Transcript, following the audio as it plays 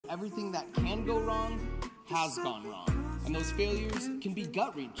everything that can go wrong has gone wrong. And those failures can be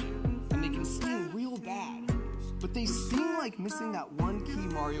gut-wrenching, and they can sting real bad. But they sting like missing that one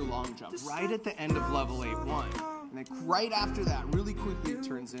key Mario long jump right at the end of level 8-1. And then right after that, really quickly it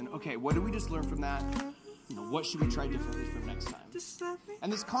turns in, okay, what did we just learn from that? What should we try differently from next time?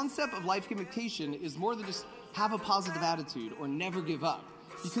 And this concept of life gamification is more than just have a positive attitude or never give up.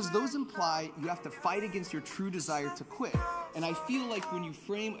 Because those imply you have to fight against your true desire to quit. And I feel like when you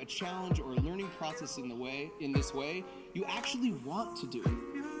frame a challenge or a learning process in this way, you actually want to do it.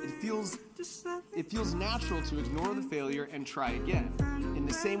 It feels natural to ignore the failure and try again. In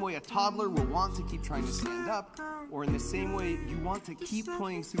the same way a toddler will want to keep trying to stand up, or in the same way you want to keep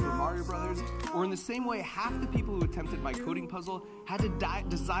playing Super Mario Brothers, or in the same way half the people who attempted my coding puzzle had a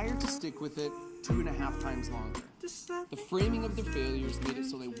desire to stick with it 2.5 times longer. The framing of their failures made it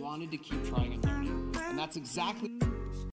so they wanted to keep trying and learning. And that's exactly